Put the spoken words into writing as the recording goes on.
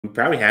We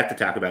probably have to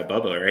talk about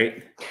Bubba,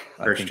 right?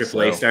 First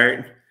AAA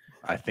start.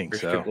 I think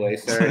First so. AAA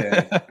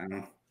start.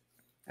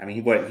 I mean,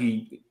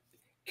 he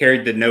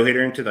carried the no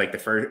hitter into like the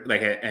first,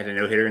 like had a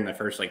no hitter in the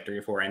first like 3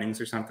 or 4 innings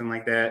or something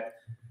like that.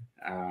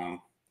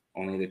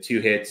 Only the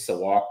 2 hits, a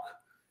walk.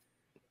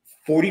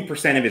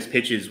 40% of his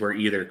pitches were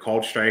either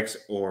called strikes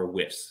or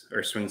whiffs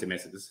or swings and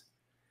misses.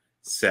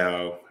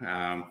 So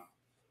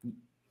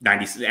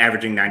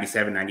averaging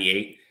 97,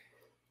 98,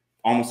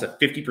 almost a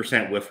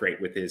 50% whiff rate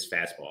with his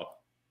fastball,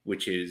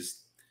 which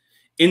is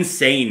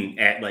insane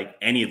at like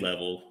any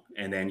level.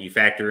 And then you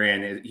factor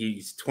in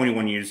he's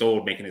 21 years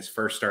old, making his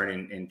first start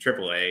in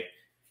AAA,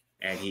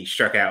 and he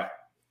struck out,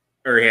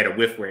 or he had a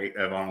whiff rate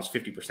of almost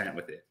 50%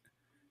 with it.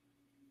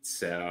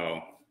 So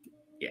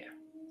yeah,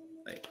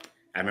 like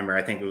I remember,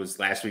 I think it was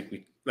last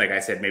week, like I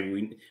said,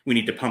 maybe we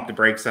need to pump the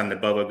brakes on the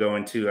Bubba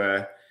going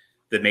to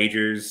the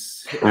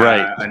majors,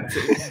 right?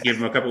 Give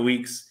him a couple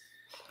weeks.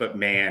 But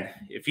man,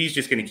 if he's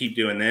just going to keep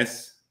doing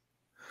this,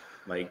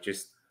 like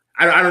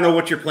I don't know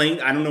what you're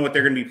playing. I don't know what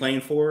they're going to be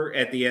playing for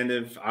at the end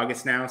of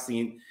August now,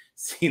 seeing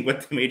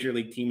what the major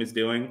league team is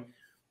doing.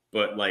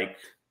 But like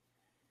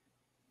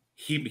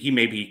he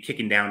may be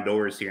kicking down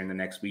doors here in the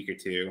next week or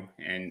two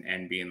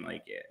and being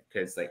like, yeah,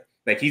 because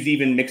like he's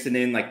even mixing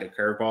in like the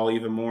curveball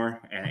even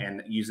more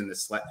and using the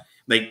slap.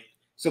 Like,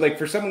 so like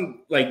for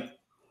someone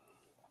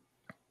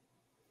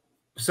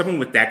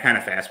with that kind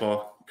of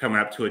fastball coming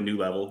up to a new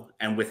level,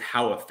 and with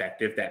how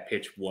effective that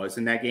pitch was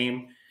in that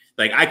game,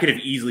 like I could have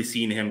easily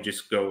seen him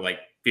just go like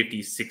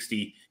 50,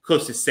 60,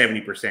 close to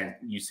 70%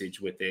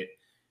 usage with it.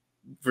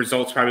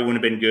 Results probably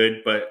wouldn't have been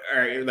good, but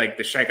like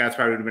the strikeouts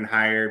probably would have been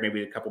higher,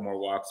 maybe a couple more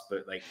walks,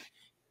 but like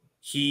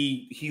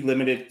he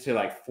limited to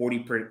like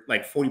 40,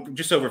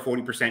 just over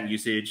 40%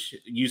 usage,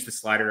 used the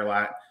slider a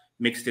lot,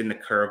 mixed in the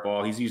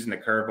curveball. He's using the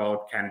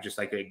curveball kind of just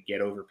like a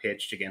get over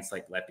pitch against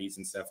like lefties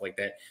and stuff like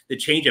that. The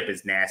changeup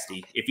is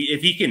nasty.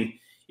 If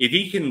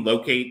he can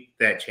locate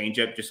that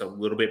changeup just a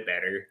little bit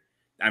better,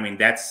 I mean,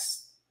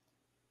 that's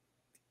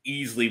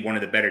easily one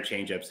of the better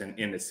changeups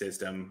in the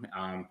system.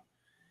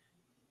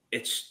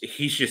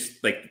 He's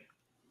just like,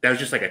 that was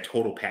just like a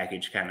total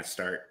package kind of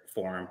start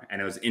for him.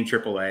 And it was in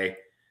AAA,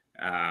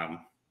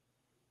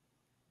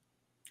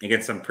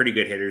 against some pretty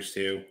good hitters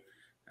too.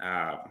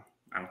 I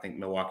don't think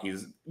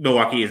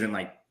Milwaukee isn't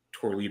like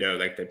Toledo,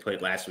 like they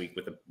played last week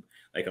with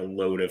a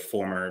load of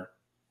former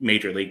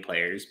major league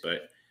players,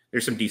 but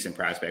there's some decent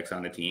prospects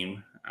on the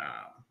team.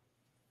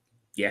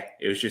 Yeah,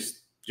 it was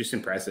just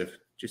impressive.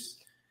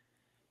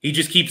 He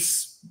just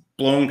keeps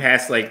blowing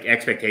past like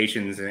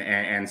expectations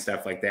and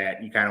stuff like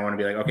that. You kind of want to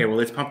be like, okay, well,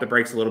 let's pump the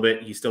brakes a little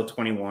bit. He's still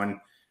 21.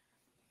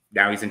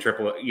 Now he's in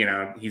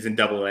he's in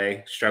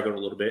AA, struggled a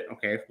little bit.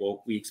 Okay,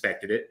 well, we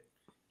expected it.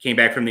 Came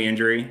back from the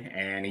injury,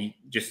 and he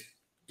just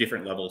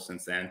different levels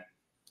since then.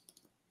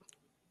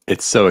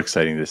 It's so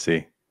exciting to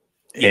see.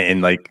 Yeah.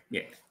 And like,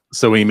 yeah.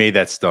 So when he made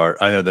that start,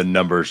 I know the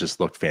numbers just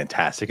looked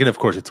fantastic. And of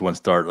course, it's one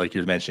start, like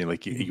you're mentioning,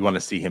 like you want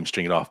to see him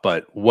string it off,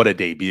 but what a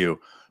debut.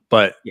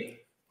 But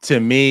to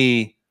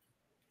me,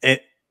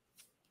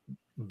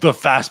 the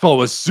fastball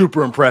was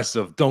super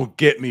impressive. Don't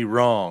get me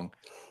wrong.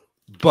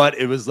 But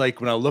it was like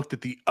when I looked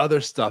at the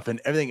other stuff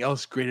and everything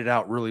else graded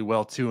out really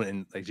well too.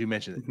 And like you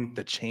mentioned,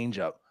 the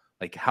changeup,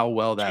 like how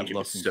well that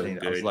looked. So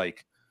I was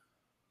like,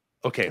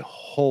 okay,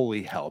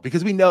 holy hell.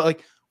 Because we know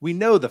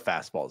the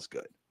fastball is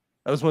good.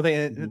 That was one thing.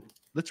 And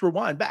let's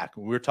rewind back.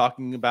 We were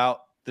talking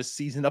about this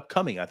season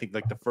upcoming. I think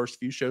like the first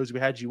few shows we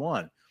had you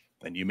on,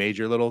 and you made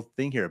your little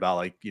thing here about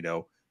like,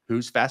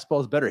 whose fastball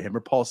is better, him or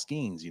Paul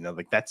Skeens?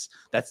 Like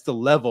that's the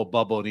level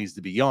Bubba needs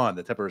to be on,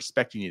 the type of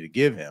respect you need to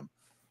give him.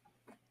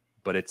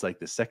 But it's like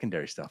the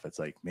secondary stuff. It's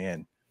like,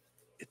 man,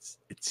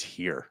 it's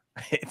here.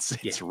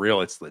 It's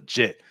real. It's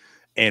legit.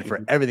 And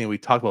for everything we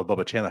talked about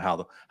Bubba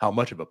Chandler, how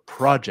much of a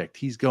project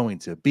he's going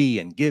to be,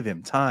 and give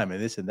him time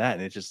and this and that.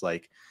 And it's just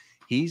like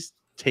he's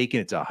taking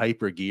it to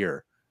hyper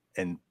gear.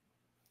 And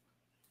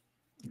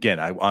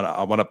again, I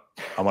want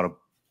to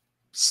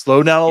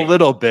slow down a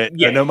little bit.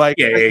 I know my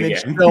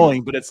excitement's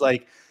going, but it's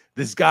like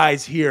this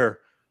guy's here.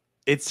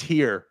 It's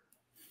here.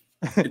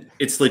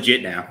 It's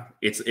legit now.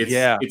 It's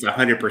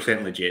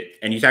 100% legit.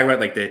 And you talk about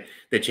like the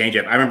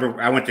changeup. I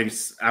remember I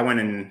went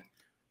and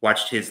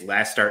watched his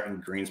last start in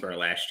Greensboro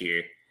last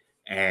year,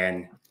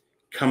 and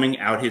coming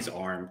out his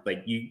arm,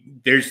 like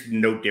there's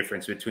no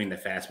difference between the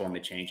fastball and the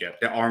changeup.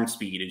 The arm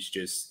speed is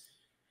just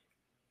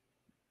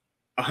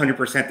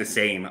 100% the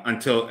same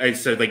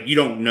so like you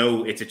don't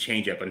know it's a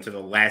changeup until the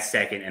last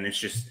second, and it's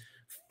just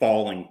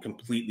falling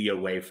completely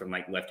away from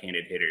like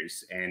left-handed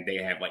hitters, and they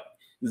have like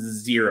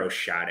zero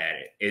shot at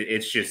it.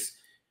 It's just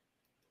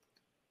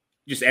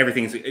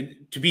everything's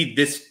to be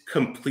this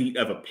complete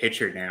of a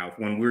pitcher now,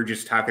 when we're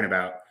just talking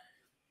about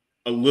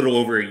a little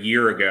over a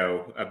year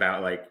ago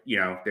about like,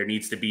 there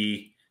needs to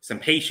be some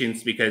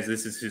patience because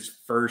this is his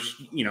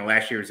first,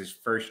 last year was his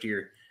first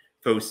year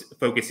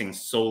focusing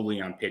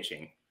solely on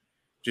pitching.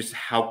 Just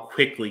how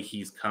quickly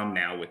he's come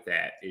now with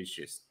that is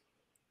just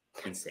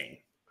insane.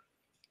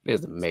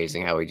 It's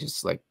amazing how he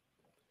just like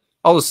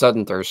all of a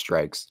sudden throws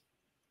strikes.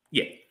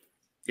 Yeah.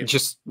 Yep.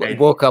 Just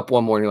woke up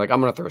one morning like, I'm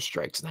going to throw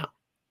strikes now.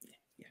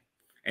 Yeah.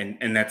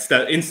 And that's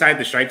the inside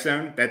the strike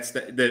zone. That's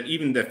the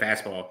even the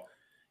fastball,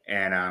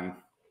 and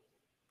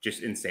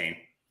just insane.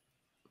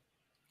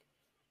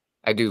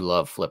 I do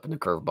love flipping the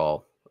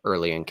curveball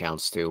early in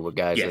counts too with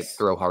guys that Yes.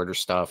 throw harder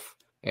stuff.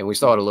 And we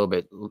saw it a little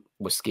bit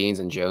with Skeens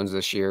and Jones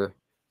this year.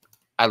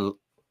 I've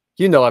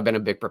been a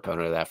big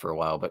proponent of that for a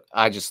while, but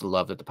I just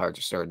love that the Pirates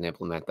are starting to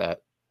implement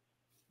that.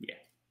 Yeah.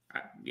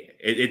 Yeah.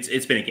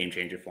 It's been a game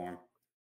changer for him.